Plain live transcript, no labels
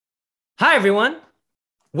Hi, everyone.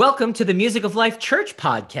 Welcome to the Music of Life Church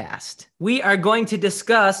podcast. We are going to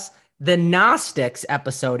discuss the Gnostics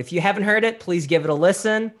episode. If you haven't heard it, please give it a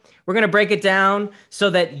listen. We're going to break it down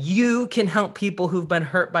so that you can help people who've been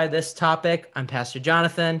hurt by this topic. I'm Pastor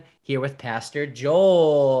Jonathan, here with Pastor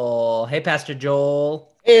Joel. Hey, Pastor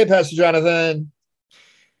Joel. Hey, Pastor Jonathan.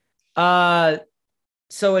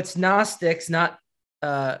 So it's Gnostics, not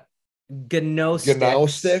Gnostics.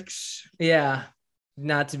 Gnostics. Yeah,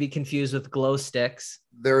 not to be confused with glow sticks.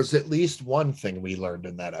 There's at least one thing we learned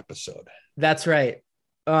in that episode. That's right.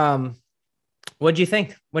 What'd you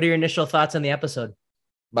think? What are your initial thoughts on the episode?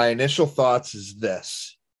 My initial thoughts is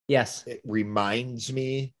this. Yes. It reminds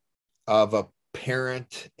me of a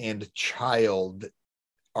parent and child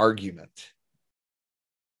argument.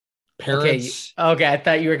 Parents. Okay. I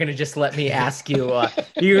thought you were going to just let me ask you.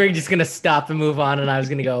 You were just going to stop and move on, and I was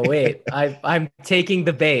going to go, wait, I'm taking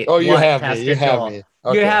the bait. Oh, you have Pastor me. You have Joel? me.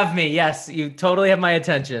 Okay. You have me. Yes, you totally have my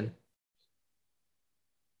attention.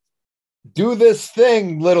 Do this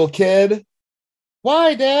thing, little kid.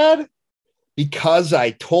 Why, Dad? Because I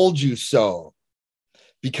told you so.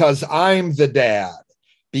 Because I'm the dad.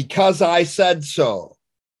 Because I said so.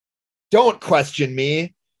 Don't question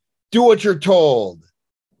me. Do what you're told.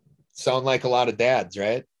 Sound like a lot of dads,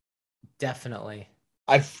 right? Definitely.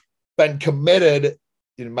 I've been committed.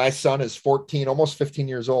 My son is 14, almost 15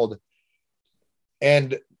 years old.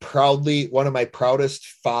 And proudly, one of my proudest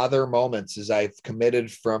father moments is I've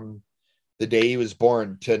committed from the day he was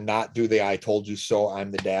born to not do the I told you so,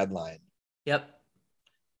 I'm the dad line. Yep.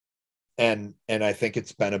 And I think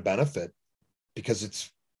it's been a benefit because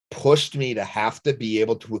it's pushed me to have to be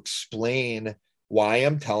able to explain why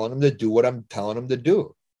I'm telling him to do what I'm telling him to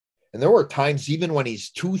do. And there were times, even when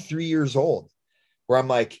he's 2-3 years old, where I'm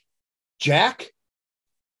like, Jack,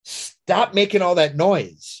 stop making all that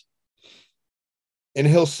noise. And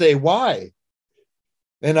he'll say, why?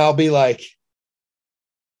 And I'll be like,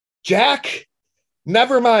 Jack,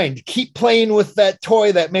 never mind. Keep playing with that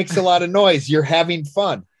toy that makes a lot of noise. You're having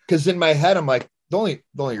fun. Because in my head, I'm like, the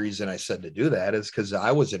only reason I said to do that is because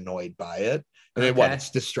I was annoyed by it. And then what?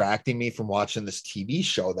 It's distracting me from watching this TV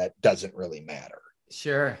show that doesn't really matter.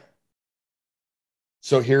 Sure.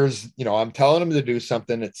 So here's, I'm telling him to do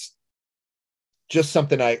something. It's just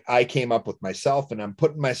something I came up with myself, and I'm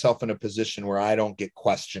putting myself in a position where I don't get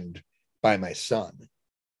questioned by my son.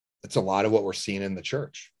 That's a lot of what we're seeing in the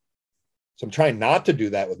church. So I'm trying not to do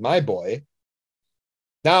that with my boy.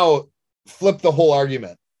 Now, flip the whole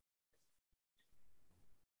argument.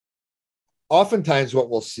 Oftentimes what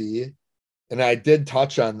we'll see, and I did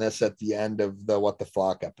touch on this at the end of the What the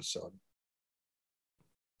Flock episode.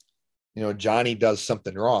 Johnny does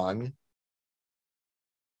something wrong.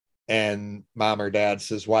 And mom or dad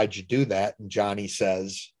says, why'd you do that? And Johnny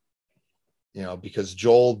says, because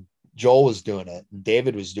Joel was doing it, and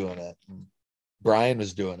David was doing it, and Brian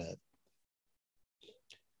was doing it.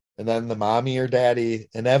 And then the mommy or daddy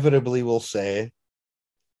inevitably will say,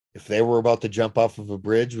 if they were about to jump off of a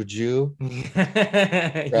bridge, would you?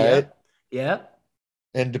 Right? Yep.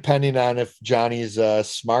 And depending on if Johnny's a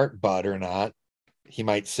smart butt or not, he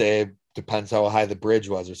might say, depends how high the bridge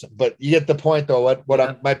was or something. But you get the point, though.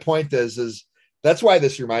 My point is that's why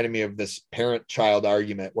this reminded me of this parent-child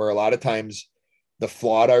argument, where a lot of times the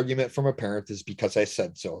flawed argument from a parent is because I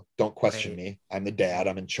said so. Don't question me. I'm the dad.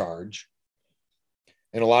 I'm in charge.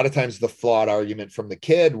 And a lot of times the flawed argument from the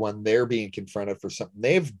kid when they're being confronted for something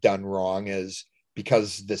they've done wrong is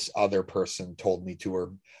because this other person told me to,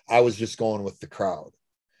 or I was just going with the crowd.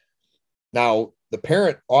 Now, the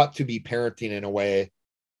parent ought to be parenting in a way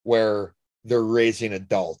where they're raising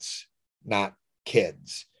adults, not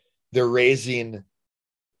kids. They're raising,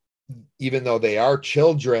 even though they are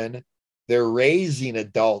children, they're raising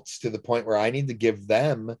adults to the point where I need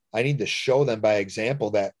to show them by example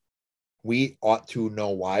that we ought to know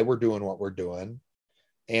why we're doing what we're doing.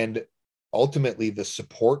 And ultimately the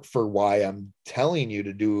support for why I'm telling you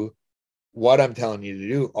to do what I'm telling you to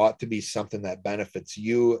do ought to be something that benefits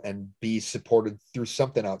you and be supported through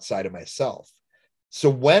something outside of myself. So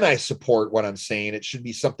when I support what I'm saying, it should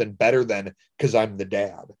be something better than because I'm the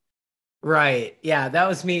dad. Right. Yeah. That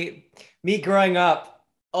was me growing up.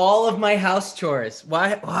 All of my house chores.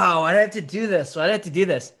 Wow, I'd have to do this. I'd have to do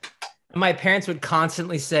this. And my parents would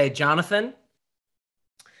constantly say, Jonathan,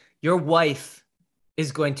 your wife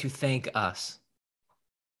is going to thank us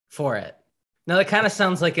for it. Now that kind of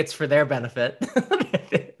sounds like it's for their benefit.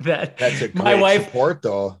 That's a great support,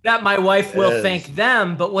 though. That my wife will thank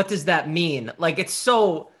them, but what does that mean? Like, it's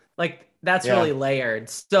so that's really layered.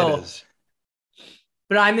 So,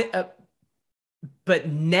 but but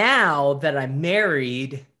now that I'm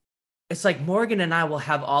married it's like Morgan and I will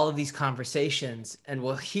have all of these conversations and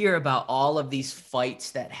we'll hear about all of these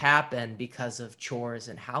fights that happen because of chores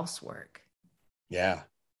and housework. Yeah.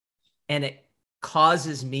 And it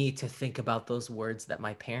causes me to think about those words that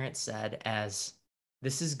my parents said as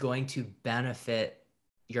this is going to benefit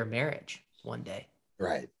your marriage one day.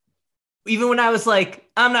 Right. Even when I was like,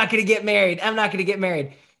 I'm not going to get married. I'm not going to get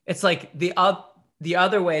married. It's like the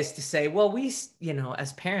other way is to say, well, we,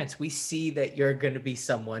 as parents, we see that you're going to be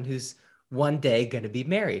someone who's one day going to be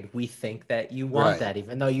married. We think that you want that,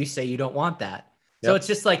 even though you say you don't want that. So it's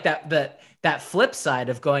just like that flip side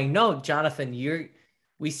of going, no, Jonathan,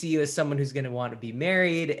 we see you as someone who's going to want to be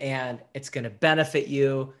married and it's going to benefit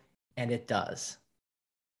you. And it does.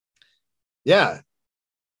 Yeah.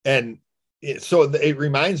 And so it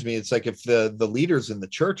reminds me, it's like if the leaders in the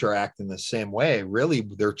church are acting the same way, really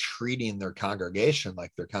they're treating their congregation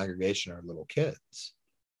like their congregation are little kids.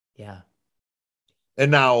 Yeah. And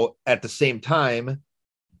now at the same time,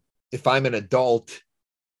 if I'm an adult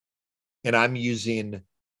and I'm using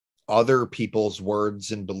other people's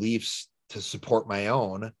words and beliefs to support my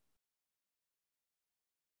own,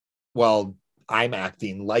 well, I'm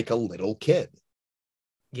acting like a little kid.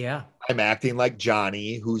 Yeah. I'm acting like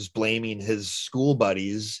Johnny, who's blaming his school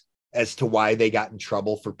buddies as to why they got in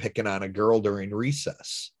trouble for picking on a girl during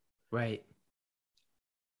recess. Right.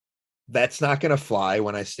 That's not going to fly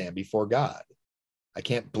when I stand before God. I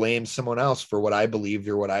can't blame someone else for what I believed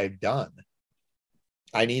or what I've done.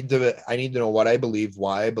 I need to know what I believe,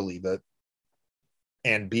 why I believe it,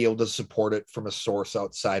 and be able to support it from a source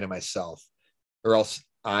outside of myself, or else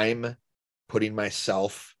I'm putting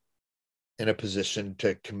myself in a position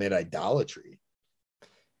to commit idolatry.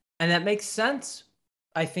 And that makes sense.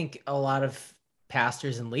 I think a lot of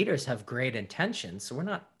pastors and leaders have great intentions. So we're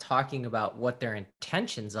not talking about what their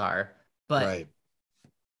intentions are, but right.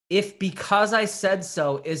 If because I said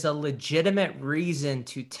so is a legitimate reason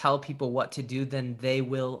to tell people what to do, then they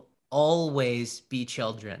will always be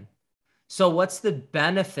children. So what's the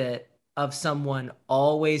benefit of someone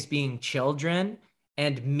always being children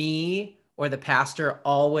and me or the pastor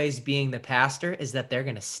always being the pastor is that they're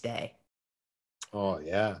going to stay. Oh,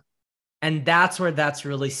 yeah. And that's where that's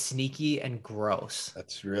really sneaky and gross.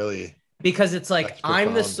 That's really, because it's like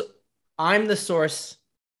I'm the source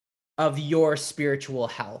of your spiritual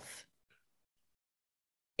health.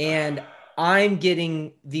 And I'm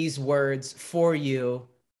getting these words for you.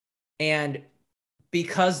 And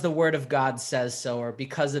because the word of God says so, or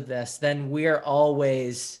because of this, then we're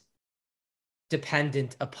always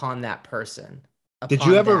dependent upon that person. Did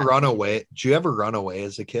you ever run away? Did you ever run away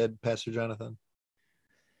as a kid, Pastor Jonathan?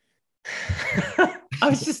 I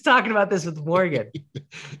was just talking about this with Morgan.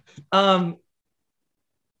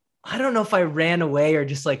 I don't know if I ran away or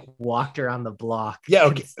just like walked around the block. Yeah,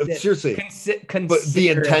 okay. Seriously. But the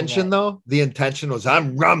intention though, the intention was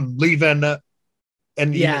I'm leaving.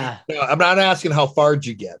 And yeah, I'm not asking how far did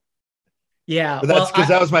you get. Yeah, but that's because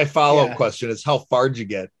that was my follow-up question is how far did you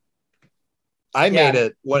get? I made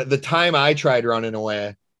it the time I tried running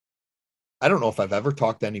away. I don't know if I've ever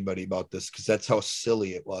talked to anybody about this because that's how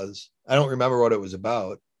silly it was. I don't remember what it was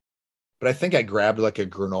about, but I think I grabbed like a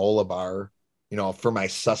granola bar, for my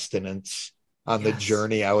sustenance on the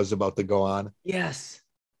journey I was about to go on. Yes.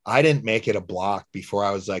 I didn't make it a block before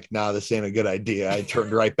I was like, no, this ain't a good idea. I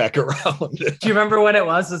turned right back around. Do you remember when it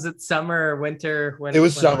was? Was it summer or winter? It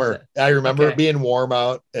was summer. I remember it being warm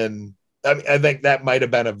out. And I think that might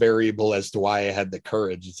have been a variable as to why I had the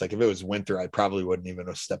courage. It's like, if it was winter, I probably wouldn't even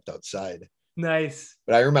have stepped outside. Nice.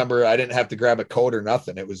 But I remember I didn't have to grab a coat or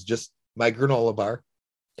nothing. It was just my granola bar.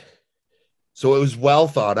 So it was well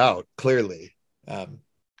thought out, clearly. But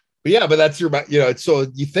that's so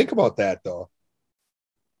you think about that though.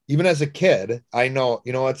 Even as a kid, I know,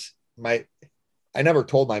 I never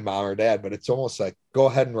told my mom or dad, but it's almost like, go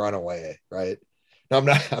ahead and run away. Right. No, I'm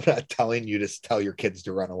not telling you to tell your kids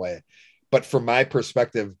to run away, but from my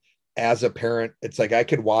perspective as a parent, it's like, I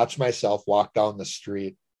could watch myself walk down the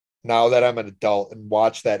street now that I'm an adult and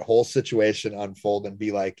watch that whole situation unfold and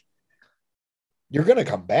be like, you're going to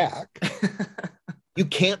come back. You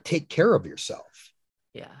can't take care of yourself.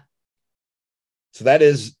 Yeah. So that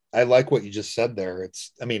is, I like what you just said there.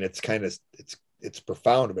 It's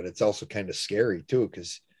profound, but it's also kind of scary too.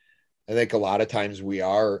 Cause I think a lot of times we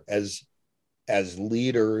are as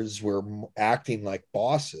leaders, we're acting like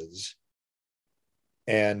bosses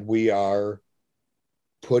and we are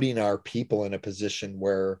putting our people in a position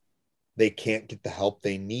where they can't get the help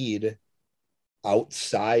they need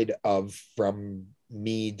outside of from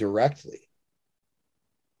me directly.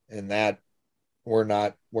 And that we're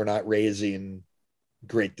not raising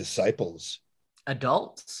great disciples.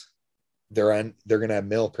 Adults. They're going to have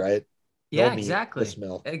milk, right? Yeah, No meat, exactly. just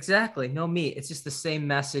milk. Exactly. No meat. It's just the same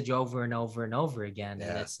message over and over and over again. Yeah.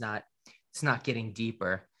 And it's not getting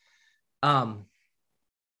deeper. Um,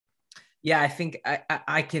 yeah, I think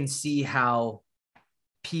I can see how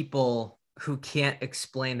people who can't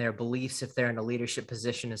explain their beliefs, if they're in a leadership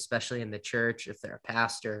position, especially in the church, if they're a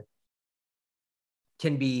pastor,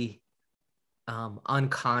 can be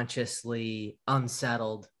unconsciously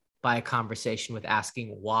unsettled by a conversation with asking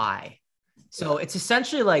why. So it's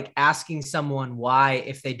essentially like asking someone why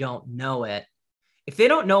if they don't know it, if they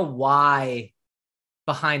don't know why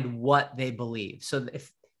behind what they believe. So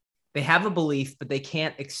if they have a belief, but they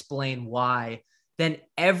can't explain why, then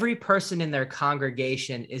every person in their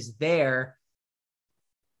congregation is there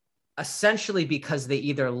essentially because they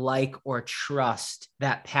either like or trust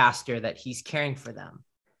that pastor, that he's caring for them.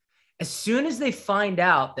 As soon as they find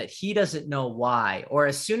out that he doesn't know why, or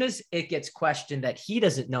as soon as it gets questioned that he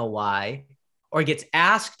doesn't know why, or gets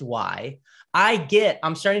asked why,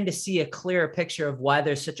 I'm starting to see a clearer picture of why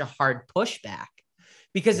there's such a hard pushback,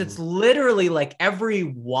 because it's literally like every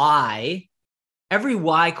why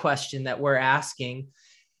question that we're asking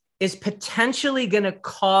is potentially going to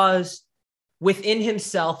cause within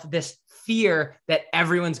himself this fear that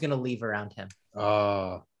everyone's going to leave around him.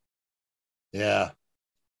 Yeah.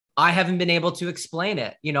 I haven't been able to explain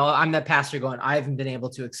it. I'm that pastor going, I haven't been able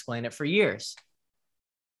to explain it for years.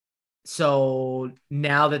 So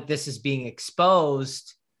now that this is being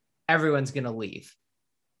exposed, everyone's going to leave.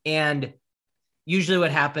 And usually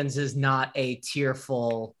what happens is not a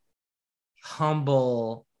tearful,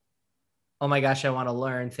 humble, oh my gosh, I want to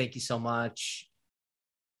learn. Thank you so much.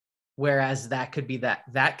 Whereas that could be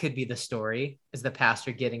the story, is the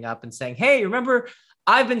pastor getting up and saying, hey, remember,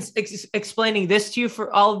 I've been explaining this to you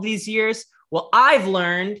for all of these years. Well, I've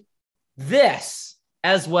learned this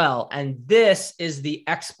as well. And this is the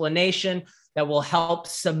explanation that will help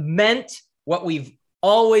cement what we've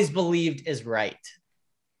always believed is right.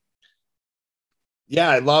 Yeah,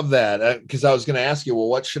 I love that. Because I was going to ask you, well,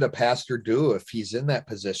 what should a pastor do if he's in that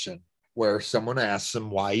position where someone asks him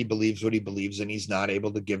why he believes what he believes and he's not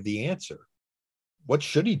able to give the answer? What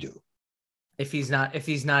should he do? If he's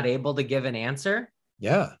not able to give an answer?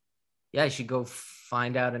 Yeah, he should go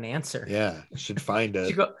find out an answer. Yeah, should find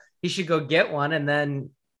it. He should go get one, and then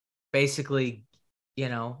basically,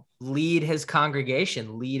 lead his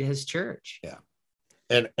congregation, lead his church. Yeah.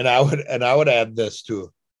 And I would add this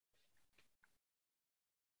too.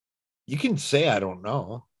 You can say, I don't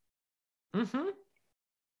know. Mm-hmm.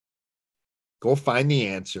 Go find the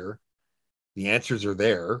answer. The answers are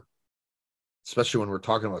there, especially when we're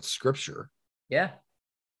talking about scripture. Yeah.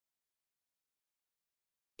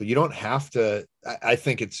 But you don't have to. I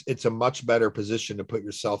think it's a much better position to put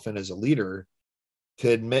yourself in as a leader to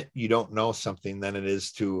admit you don't know something than it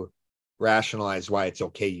is to rationalize why it's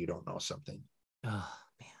okay you don't know something. Oh,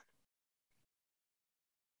 man.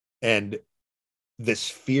 And this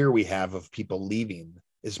fear we have of people leaving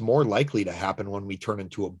is more likely to happen when we turn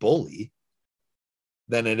into a bully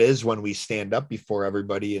than it is when we stand up before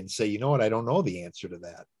everybody and say, you know what, I don't know the answer to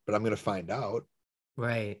that, but I'm going to find out.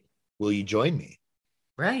 Right. Will you join me?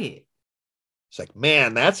 Right. It's like,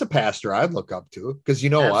 man, that's a pastor I'd look up to, because you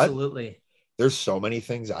know what? Absolutely. There's so many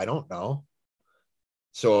things I don't know.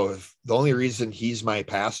 So if the only reason he's my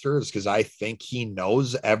pastor is because I think he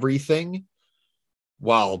knows everything,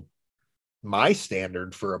 well, my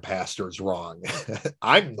standard for a pastor is wrong.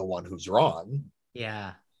 I'm the one who's wrong.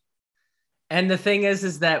 Yeah. And the thing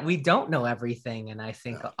is that we don't know everything. And I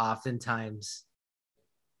think oftentimes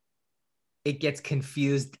it gets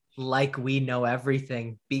confused like we know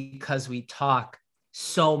everything because we talk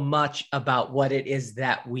so much about what it is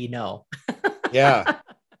that we know. Yeah.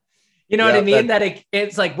 You know what I mean? That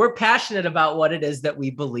it's like we're passionate about what it is that we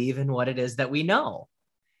believe and what it is that we know.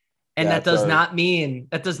 And that does not mean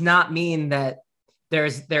that there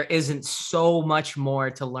isn't so much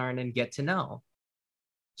more to learn and get to know.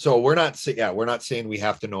 So we're not saying we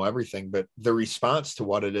have to know everything, but the response to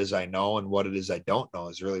what it is I know and what it is I don't know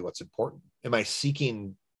is really what's important. Am I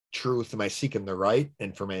seeking truth? Am I seeking the right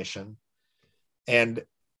information? And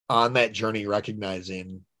on that journey,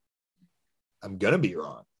 recognizing I'm going to be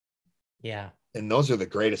wrong. Yeah. And those are the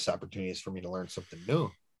greatest opportunities for me to learn something new.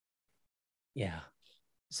 Yeah.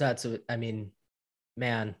 So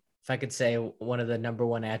man, if I could say one of the number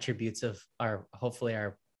one attributes of hopefully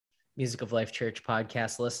our Music of Life Church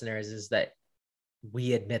podcast listeners is that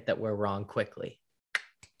we admit that we're wrong quickly.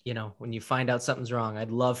 When you find out something's wrong,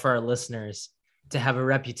 I'd love for our listeners to have a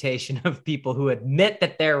reputation of people who admit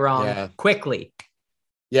that they're wrong quickly.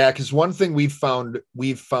 Yeah, because one thing we've found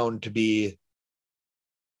to be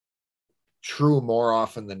true more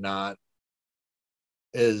often than not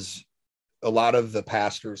is a lot of the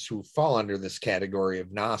pastors who fall under this category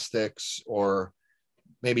of Gnostics, or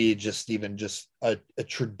maybe just even just a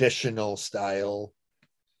traditional style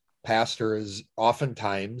pastor, is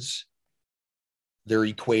oftentimes they're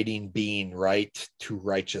equating being right to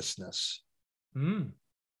righteousness.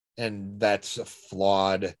 And that's a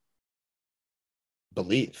flawed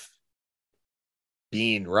belief.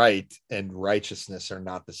 Being right and righteousness are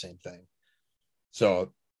not the same thing.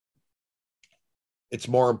 So it's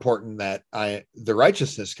more important that the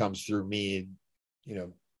righteousness comes through me,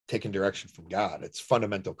 taking direction from God. It's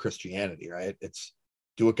fundamental Christianity, right? It's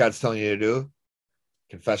do what God's telling you to do.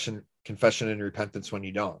 Confession and repentance when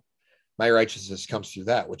you don't. My righteousness comes through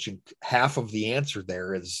that, which half of the answer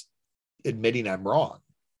there is admitting I'm wrong.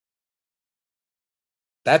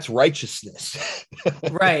 That's righteousness.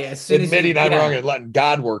 Right. As soon admitting I'm wrong and letting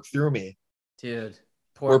God work through me. Dude.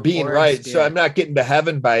 We're being right. Spirit. So I'm not getting to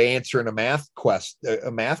heaven by answering a math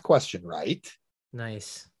question right.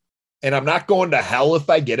 Nice. And I'm not going to hell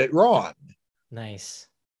if I get it wrong. Nice.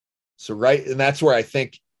 So right. And that's where I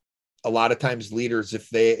think a lot of times leaders, if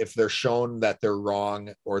they're shown that they're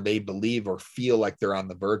wrong, or they believe or feel like they're on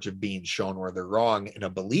the verge of being shown where they're wrong in a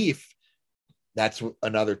belief, that's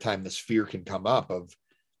another time this fear can come up of,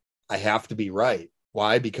 I have to be right.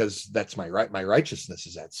 Why? Because that's my right. My righteousness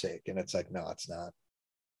is at stake. And it's like, no, it's not.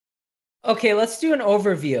 Okay, let's do an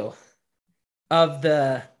overview of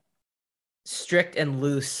the strict and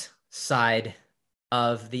loose side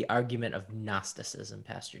of the argument of Gnosticism,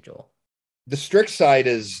 Pastor Joel. The strict side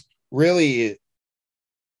is really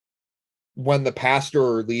when the pastor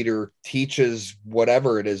or leader teaches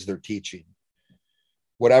whatever it is they're teaching,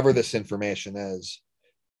 whatever this information is,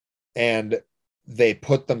 and they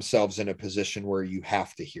put themselves in a position where you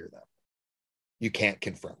have to hear them. You can't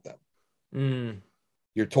confront them.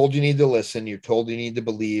 You're told you need to listen. You're told you need to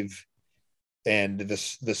believe. And the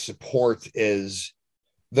support is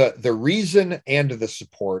the reason, and the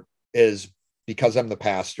support is because I'm the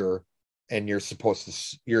pastor and you're supposed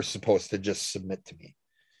to just submit to me.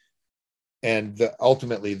 And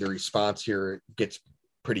ultimately the response here gets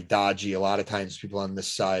pretty dodgy. A lot of times people on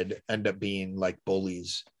this side end up being like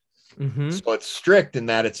bullies. So it's strict in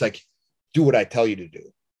that it's like, do what I tell you to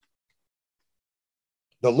do.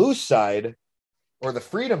 The loose side, or the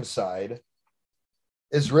freedom side,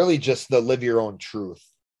 is really just the live your own truth.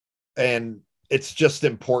 And it's just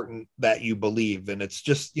important that you believe. And it's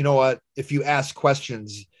just, you know what, if you ask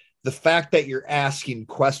questions, the fact that you're asking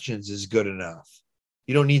questions is good enough.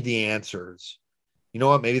 You don't need the answers. You know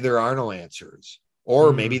what? Maybe there are no answers,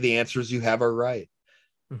 or maybe the answers you have are right.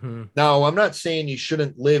 Now, I'm not saying you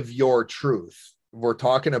shouldn't live your truth. We're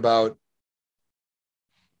talking about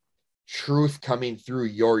truth coming through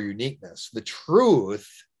your uniqueness. The truth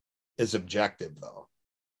is objective, though.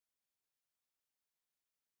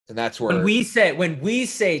 And that's where when we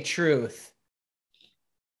say truth,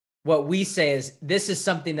 what we say is this is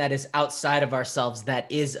something that is outside of ourselves, that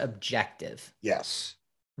is objective. Yes.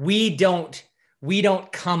 We don't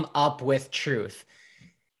come up with truth.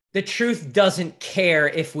 The truth doesn't care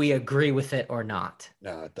if we agree with it or not.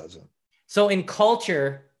 No, it doesn't. So in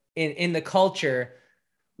culture, in the culture,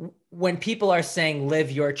 when people are saying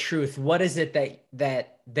live your truth, what is it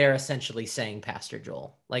that they're essentially saying, Pastor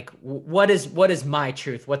Joel? Like, what is my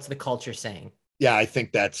truth? What's the culture saying? Yeah, I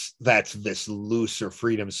think that's this loose or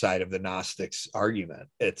freedom side of the Gnostics argument.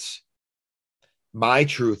 It's my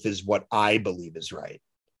truth is what I believe is right.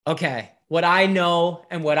 Okay. What I know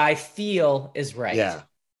and what I feel is right. Yeah.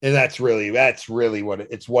 And that's really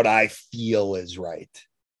what I feel is right.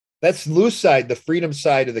 That's loose side. The freedom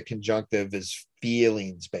side of the conjunctive is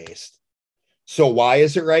feelings based. So why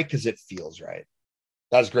is it right? Because it feels right.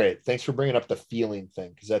 That's great. Thanks for bringing up the feeling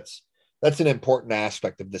thing, because that's an important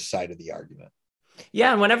aspect of this side of the argument.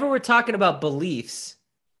 Yeah, and whenever we're talking about beliefs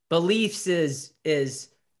is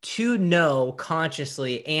to know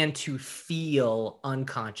consciously and to feel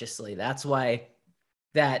unconsciously. That's why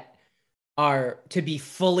that are to be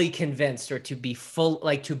fully convinced, or to be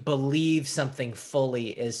to believe something fully,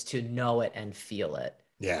 is to know it and feel it.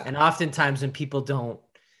 Yeah. And oftentimes when people don't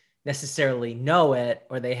necessarily know it,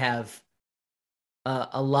 or they have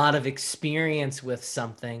a lot of experience with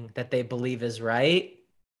something that they believe is right,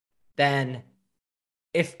 then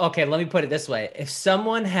let me put it this way. If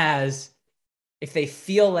they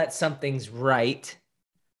feel that something's right,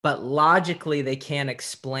 but logically they can't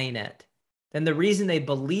explain it, then the reason they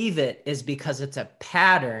believe it is because it's a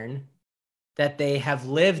pattern that they have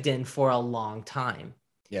lived in for a long time.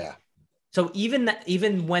 Yeah. So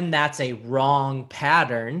even when that's a wrong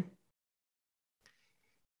pattern,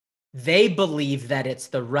 they believe that it's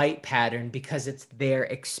the right pattern because it's their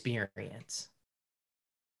experience.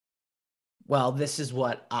 well, this is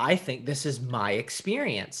what I think. This is my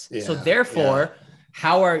experience. So Yeah, therefore,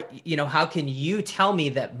 how can you tell me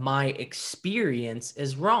that my experience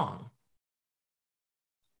is wrong?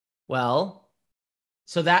 Well,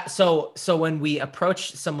 so when we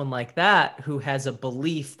approach someone like that who has a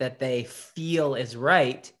belief that they feel is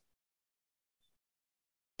right,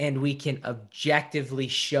 and we can objectively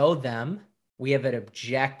show them, we have an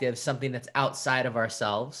objective, something that's outside of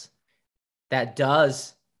ourselves that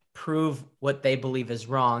does prove what they believe is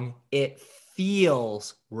wrong, it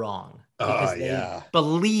feels wrong Oh, because they yeah.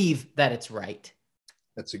 believe that it's right.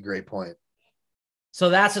 That's a great point. So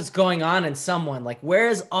that's what's going on in someone. Like, where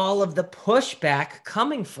is all of the pushback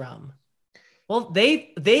coming from? Well,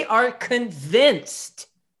 they are convinced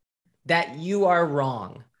that you are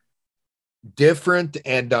wrong. Different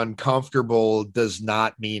and uncomfortable does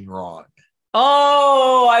not mean wrong.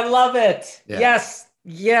 Oh, I love it. Yeah. Yes.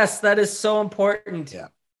 Yes, that is so important Yeah.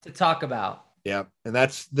 to talk about. Yeah. And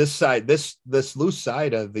that's this side, this loose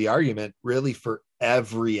side of the argument, really, for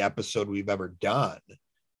every episode we've ever done.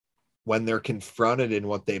 When they're confronted in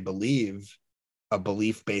what they believe, a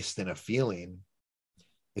belief based in a feeling,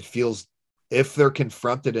 it feels, if they're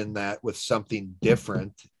confronted in that with something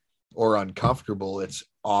different or uncomfortable, it's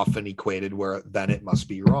often equated where then it must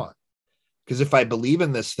be wrong. Because if I believe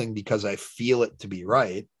in this thing because I feel it to be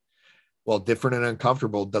right, well, different and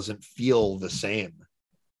uncomfortable doesn't feel the same.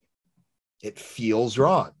 It feels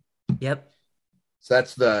wrong. Yep. So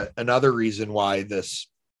that's another reason why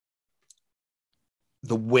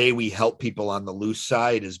the way we help people on the loose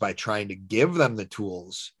side is by trying to give them the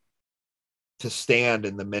tools to stand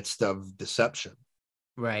in the midst of deception.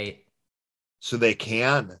 Right. So they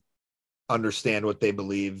can understand what they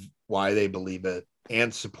believe, why they believe it,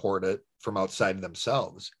 and support it from outside of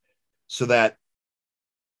themselves. So that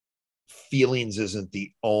feelings isn't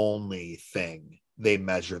the only thing they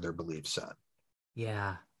measure their beliefs on.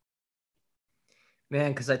 Yeah.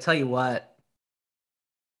 Man, because I tell you what,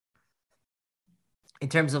 in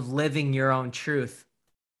terms of living your own truth,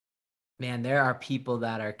 man, there are people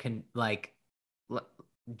that are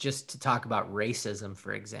just to talk about racism,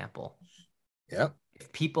 for example. Yeah.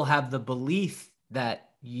 If people have the belief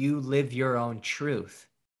that you live your own truth,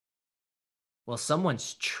 well,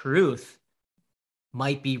 someone's truth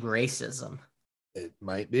might be racism. It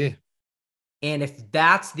might be. And if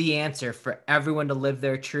that's the answer for everyone to live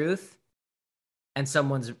their truth and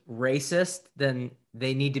someone's racist, then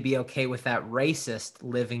they need to be okay with that racist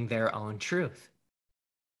living their own truth.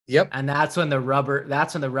 Yep. And that's when the rubber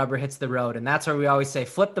hits the road. And that's where we always say,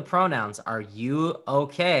 flip the pronouns. Are you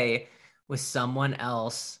okay with someone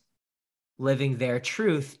else living their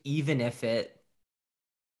truth, even if it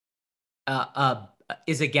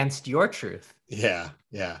is against your truth? Yeah.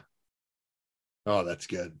 Yeah. Oh, that's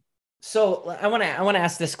good. So I want to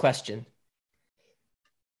ask this question.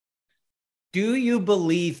 Do you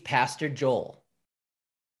believe, Pastor Joel,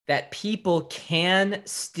 that people can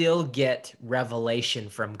still get revelation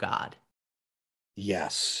from God?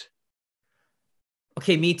 Yes.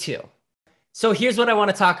 Okay, me too. So here's what I want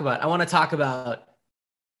to talk about. I want to talk about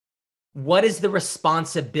what is the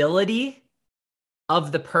responsibility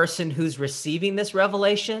of the person who's receiving this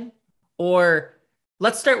revelation? Or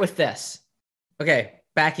let's start with this. Okay,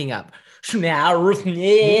 backing up. I'm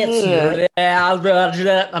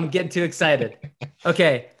getting too excited.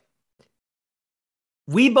 Okay.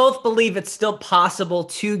 We both believe it's still possible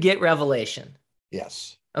to get revelation.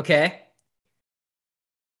 Yes. Okay.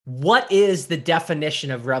 What is the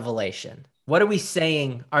definition of revelation? What are we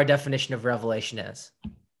saying our definition of revelation is?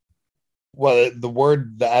 Well,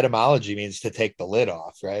 the etymology means to take the lid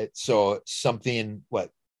off, right? So something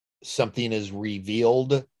is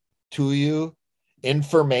revealed to you,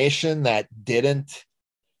 information that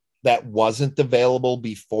wasn't available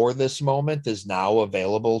before this moment is now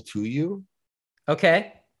available to you.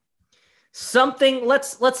 Okay. Something,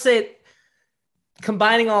 let's say,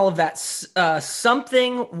 combining all of that,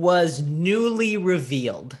 something was newly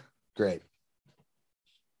revealed. Great.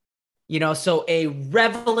 So a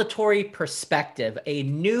revelatory perspective, a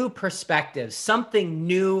new perspective, something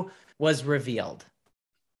new was revealed.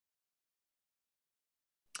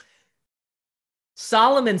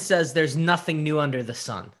 Solomon says there's nothing new under the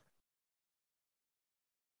sun.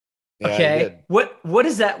 Yeah, okay. What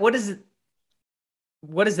is that? What does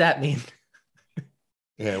that mean?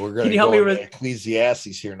 Yeah, we're going to go into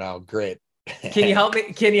Ecclesiastes here now. Great. Can you help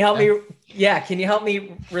me? Yeah, can you help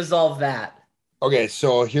me resolve that? Okay,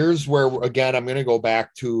 so here's where, again, I'm going to go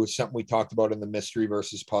back to something we talked about in the mystery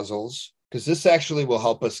versus puzzles, because this actually will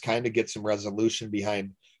help us kind of get some resolution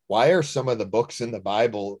behind why are some of the books in the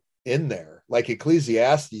Bible in there, like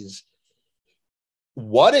Ecclesiastes.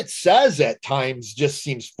 what it says at times just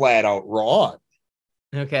seems flat out wrong.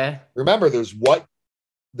 Okay. Remember, there's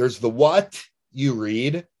the what you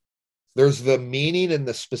read, there's the meaning and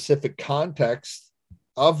the specific context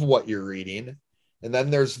of what you're reading, and then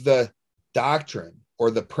there's the doctrine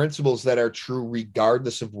or the principles that are true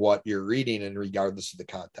regardless of what you're reading and regardless of the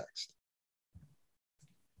context.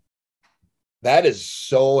 That is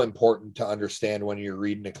so important to understand when you're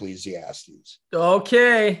reading Ecclesiastes.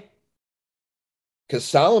 Okay. Because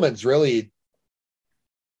Solomon's really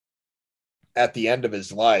at the end of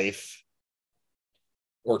his life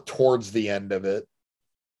or towards the end of it.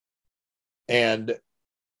 And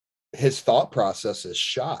his thought process is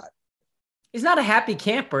shot. He's not a happy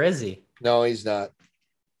camper, is he? No, he's not.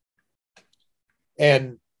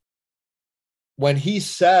 And when he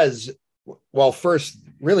says, well, first,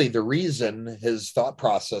 really the reason his thought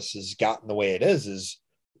process has gotten the way it is,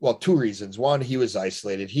 well, two reasons. One, he was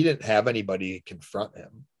isolated. He didn't have anybody confront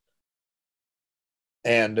him.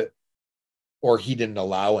 Or he didn't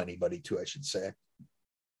allow anybody to, I should say.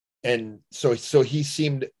 And so he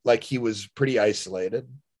seemed like he was pretty isolated.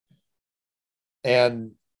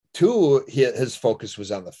 And two, his focus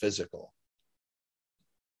was on the physical.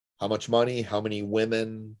 How much money, how many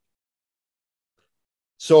women.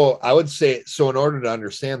 So I would say, so in order to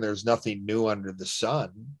understand there's nothing new under the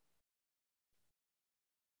sun,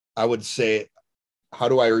 I would say, how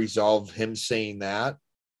do I resolve him saying that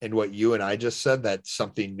and what you and I just said, that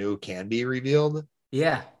something new can be revealed?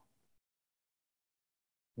 Yeah.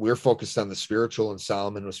 We're focused on the spiritual and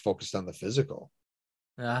Solomon was focused on the physical.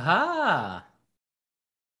 Aha.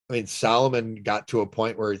 I mean, Solomon got to a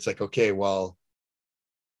point where it's like, okay, well,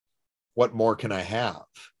 what more can I have?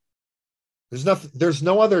 There's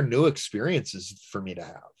no other new experiences for me to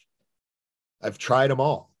have. I've tried them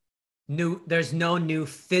all. There's no new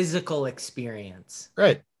physical experience.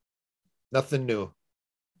 Right. Nothing new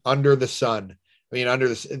under the sun. I mean, under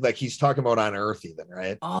this, like he's talking about on earth even,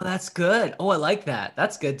 right? Oh, that's good. Oh, I like that.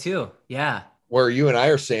 That's good too. Yeah. Where you and I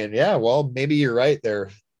are saying, yeah, well, maybe you're right there.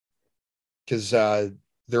 Because the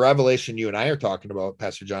revelation you and I are talking about,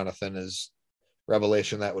 Pastor Jonathan, is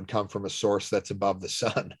revelation that would come from a source that's above the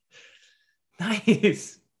sun.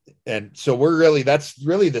 Nice. And so that's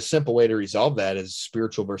really the simple way to resolve that is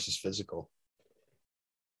spiritual versus physical.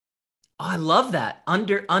 Oh, I love that.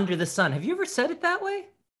 Under the sun. Have you ever said it that way?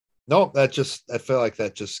 No, I feel like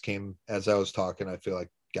that just came as I was talking. I feel like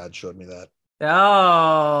God showed me that.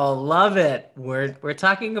 Oh, love it. We're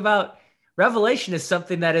talking about revelation is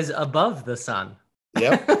something that is above the sun.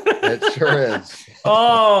 Yep, it sure is.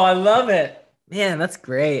 Oh, I love it. Man, that's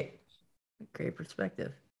great. Great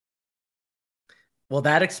perspective. Well,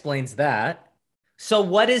 that explains that. So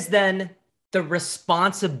what is then the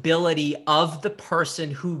responsibility of the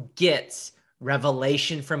person who gets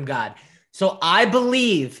revelation from God? So I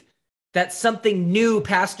believe that something new,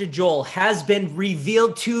 Pastor Joel, has been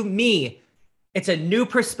revealed to me. It's a new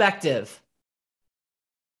perspective.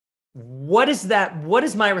 What is that? What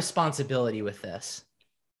is my responsibility with this?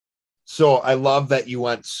 So I love that you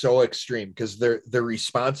went so extreme because the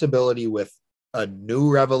responsibility with a new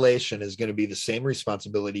revelation is going to be the same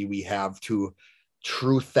responsibility we have to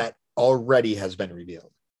truth that already has been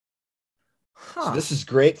revealed. Huh. So this is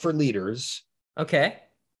great for leaders. Okay.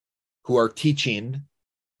 Who are teaching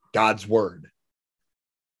God's word.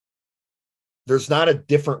 There's not a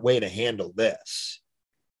different way to handle this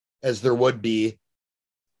as there would be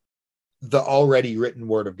the already written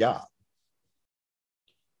word of God.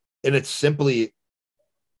 And it's simply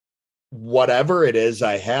whatever it is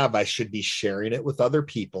I have, I should be sharing it with other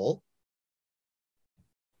people.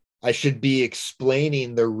 I should be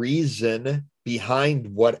explaining the reason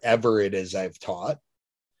behind whatever it is I've taught.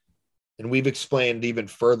 And we've explained even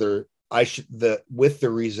further, with the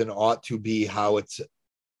reason ought to be how it's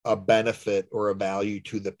a benefit or a value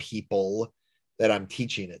to the people that I'm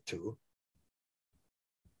teaching it to.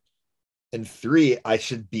 And 3, I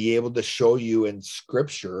should be able to show you in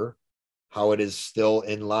scripture how it is still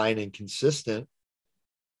in line and consistent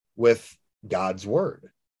with God's word.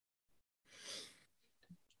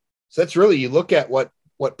 So that's really, you look at what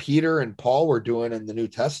Peter and Paul were doing in the New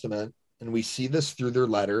Testament, and we see this through their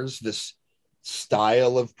letters. This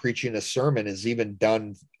style of preaching a sermon is even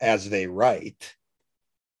done as they write.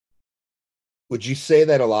 Would you say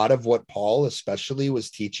that a lot of what Paul especially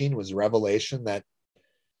was teaching was revelation that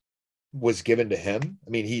was given to him? I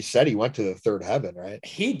mean, he said he went to the third heaven, right?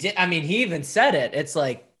 He did. I mean, he even said it. It's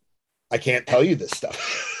like, I can't tell you this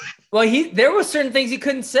stuff. Well, there were certain things he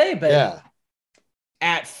couldn't say, but yeah.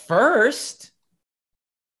 At first,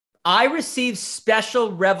 I received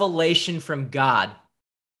special revelation from God.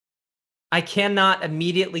 I cannot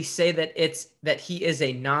immediately say that he is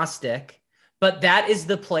a Gnostic, but that is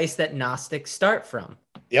the place that Gnostics start from.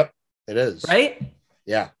 Yep, it is. Right?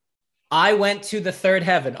 Yeah. I went to the third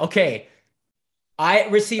heaven. Okay. I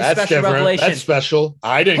received That's special different. revelation. That's special.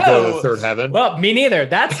 I didn't go to the third heaven. Well, me neither.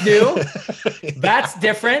 That's new. That's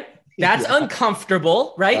different. That's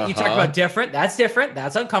uncomfortable, right? You talk about different. That's different.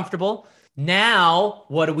 That's uncomfortable. Now,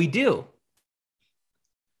 what do we do?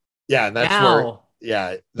 Yeah, and that's where,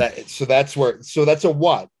 yeah, that's a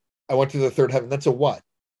what? I went to the third heaven. That's a what?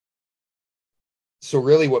 So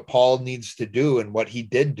really what Paul needs to do, and what he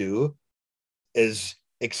did do, is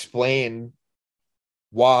explain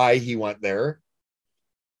why he went there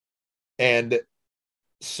and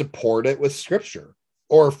support it with scripture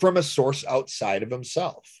or from a source outside of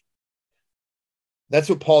himself. That's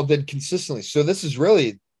what Paul did consistently. So this is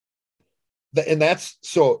really, and that's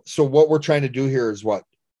so what we're trying to do here is what?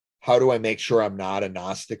 How do I make sure I'm not a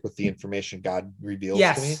Gnostic with the information God reveals to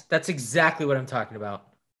me? Yes, that's exactly what I'm talking about.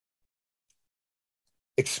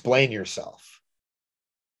 Explain yourself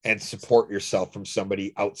and support yourself from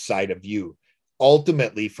somebody outside of you,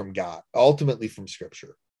 ultimately from God, ultimately from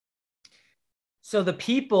scripture. So the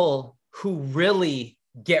people who really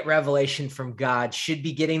get revelation from God should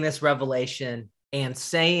be getting this revelation and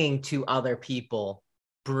saying to other people,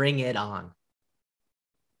 bring it on.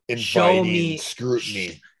 Inviting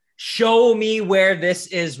scrutiny. Show me where this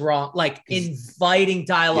is wrong. Like inviting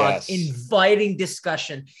dialogue, inviting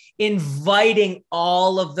discussion, inviting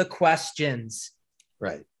all of the questions.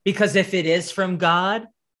 Right. Because if it is from God,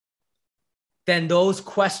 then those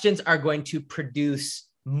questions are going to produce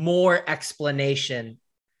more explanation,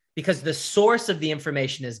 because the source of the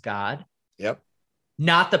information is God. Yep.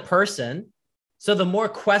 Not the person. So the more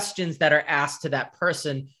questions that are asked to that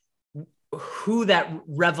person, who that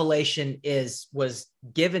revelation was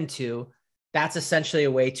given to, that's essentially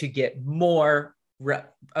a way to get more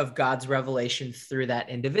of God's revelation through that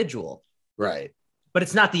individual. Right. But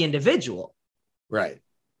it's not the individual. Right.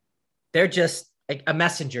 They're just a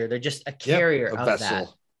messenger. They're just a carrier of that.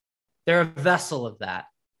 They're a vessel of that.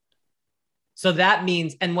 So that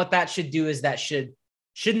means, and what that should do is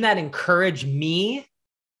shouldn't that encourage me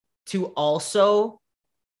to also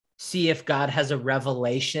see if God has a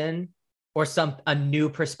revelation or a new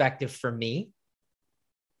perspective for me?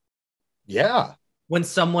 Yeah. When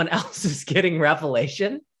someone else is getting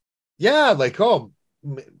revelation? Yeah, like,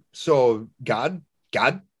 so God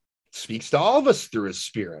speaks to all of us through his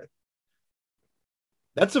spirit.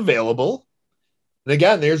 That's available. And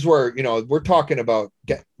again, there's where, we're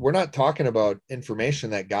not talking about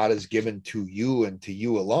information that God has given to you and to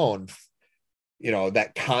you alone,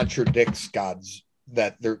 that contradicts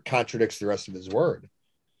contradicts the rest of his word.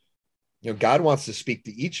 God wants to speak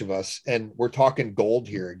to each of us, and we're talking gold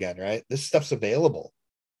here again, right? This stuff's available.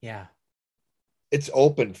 Yeah. It's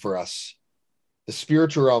open for us. The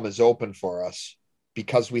spiritual realm is open for us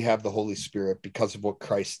because we have the Holy Spirit, because of what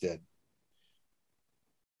Christ did.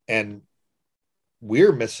 And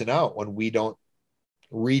we're missing out when we don't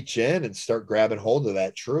reach in and start grabbing hold of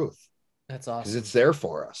that truth. That's awesome. Because it's there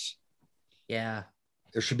for us. Yeah.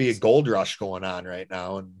 There should be a gold rush going on right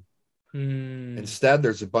now. And instead,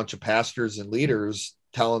 there's a bunch of pastors and leaders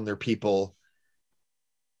telling their people,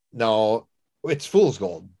 no, it's fool's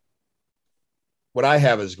gold. What I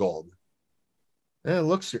have is gold. And a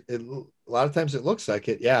lot of times it looks like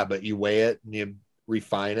it. Yeah. But you weigh it and you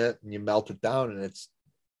refine it and you melt it down, and it's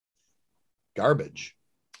garbage.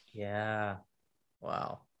 Yeah.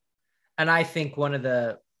 Wow. And I think one of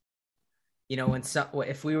the,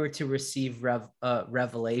 if we were to receive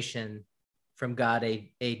revelation from God,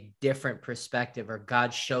 a different perspective, or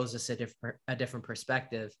God shows us a different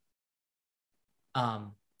perspective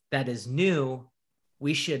that is new,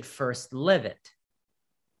 we should first live it.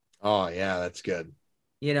 Oh yeah, that's good.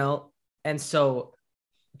 And so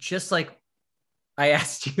just like I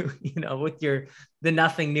asked you, with the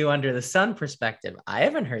nothing new under the sun perspective, I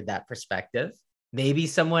haven't heard that perspective. Maybe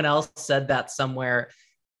someone else said that somewhere,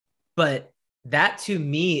 but that to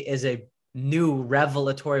me is a new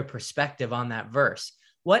revelatory perspective on that verse.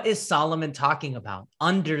 What is Solomon talking about?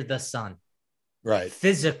 Under the sun. Right.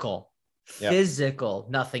 Physical,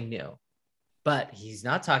 nothing new. But he's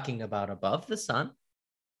not talking about above the sun.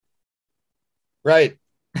 Right.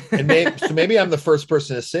 And maybe I'm the first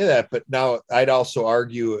person to say that, but now I'd also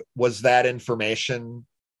argue, was that information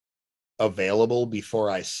available before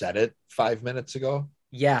I said it 5 minutes ago?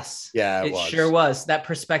 Yes. Yeah, it sure was. That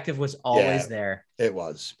perspective was always there. It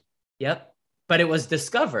was. Yep. But it was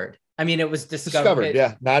discovered. I mean, it was discovered.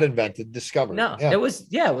 Not invented, discovered. No, yeah. it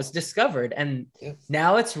was discovered. And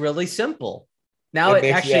now it's really simple. Now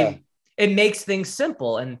it makes things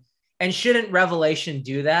simple. And And shouldn't Revelation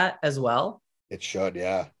do that as well? It should,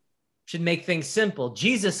 yeah. Should make things simple.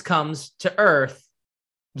 Jesus comes to earth,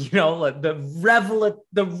 like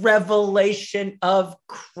the revelation of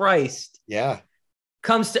Christ. Yeah.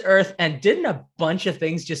 Comes to earth, and didn't a bunch of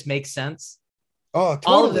things just make sense? Oh, totally.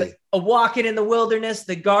 All of it, a walking in the wilderness,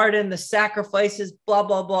 the garden, the sacrifices, blah,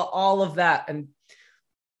 blah, blah, all of that. And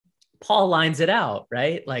Paul lines it out,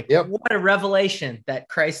 right? Like, What a revelation that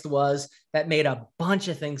Christ was, that made a bunch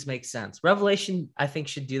of things make sense. Revelation, I think,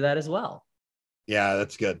 should do that as well. Yeah,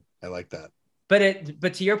 that's good. I like that.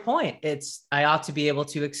 But to your point, I ought to be able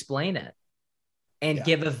to explain it and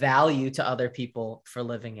give a value to other people for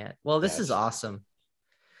living it. Well, this is awesome.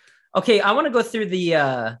 Okay, I want to go through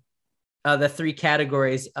the 3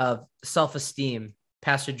 categories of self-esteem,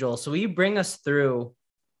 Pastor Joel. So will you bring us through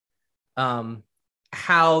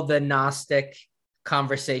how the Gnostic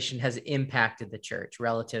conversation has impacted the church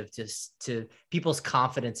relative to people's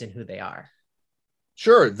confidence in who they are?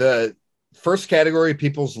 Sure. The first category,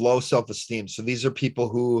 people's low self-esteem. So these are people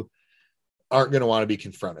who aren't going to want to be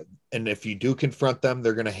confronted. And if you do confront them,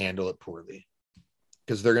 they're going to handle it poorly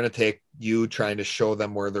because they're going to take you trying to show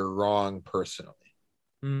them where they're wrong personally.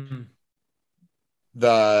 Mm-hmm.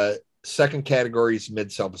 The second category is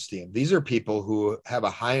mid self-esteem. These are people who have a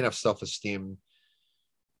high enough self-esteem.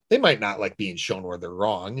 They might not like being shown where they're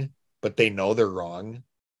wrong, but they know they're wrong.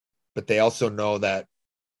 But they also know that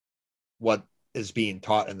what is being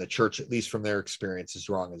taught in the church, at least from their experience, is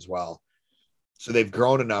wrong as well. So they've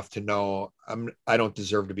grown enough to know I don't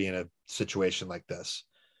deserve to be in a situation like this.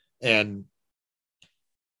 And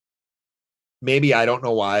maybe I don't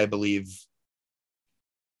know why I believe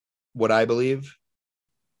what I believe,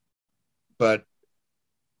 but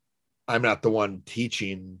I'm not the one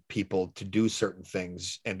teaching people to do certain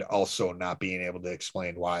things and also not being able to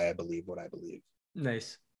explain why I believe what I believe.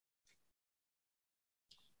 Nice.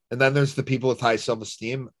 And then there's the people with high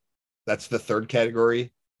self-esteem. That's the third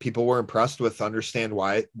category. People were impressed with understand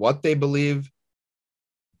what they believe,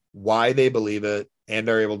 why they believe it, and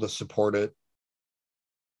are able to support it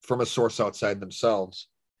from a source outside themselves.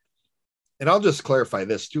 And I'll just clarify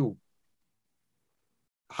this too.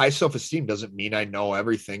 High self-esteem doesn't mean I know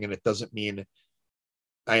everything, and it doesn't mean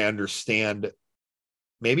I understand.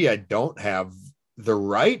 Maybe I don't have the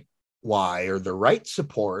right why or the right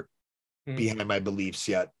support behind my beliefs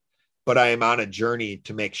yet, but I am on a journey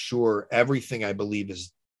to make sure everything I believe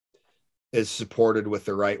is supported with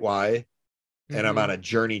the right why. And I'm on a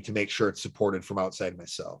journey to make sure it's supported from outside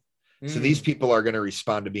myself. So these people are going to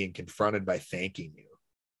respond to being confronted by thanking you.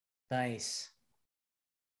 Nice.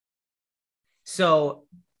 So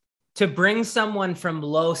to bring someone from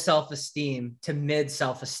low self-esteem to mid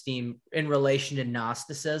self-esteem in relation to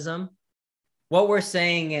Gnosticism, what we're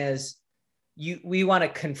saying is we want to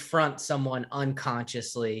confront someone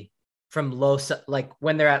unconsciously from low, like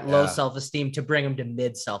when they're at low self-esteem, to bring them to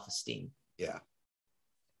mid self-esteem. Yeah.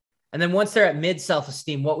 And then once they're at mid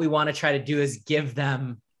self-esteem, what we want to try to do is give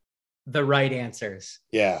them the right answers.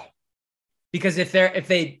 Yeah. Because if they're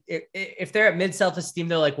at mid self-esteem,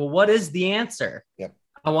 they're like, well, what is the answer? Yep.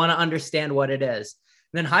 I want to understand what it is.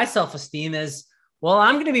 And then high self-esteem is, well,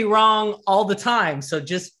 I'm going to be wrong all the time. So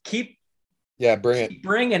just keep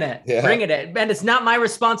bringing it. And it's not my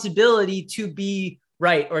responsibility to be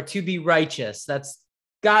right or to be righteous. That's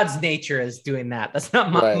God's nature is doing that. That's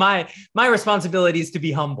not my responsibility is to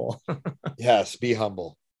be humble. Yes. Be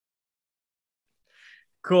humble.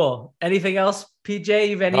 Cool. Anything else, PJ?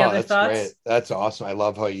 You have any other thoughts? Great. That's awesome. I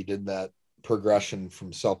love how you did that progression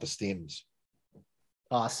from self-esteem.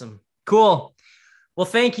 Awesome. Cool. Well,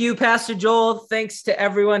 thank you, Pastor Joel. Thanks to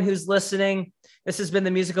everyone who's listening. This has been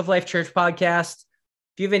the Music of Life Church podcast.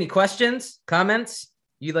 If you have any questions, comments,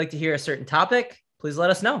 you'd like to hear a certain topic, please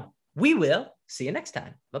let us know. We will see you next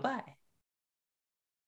time. Bye-bye.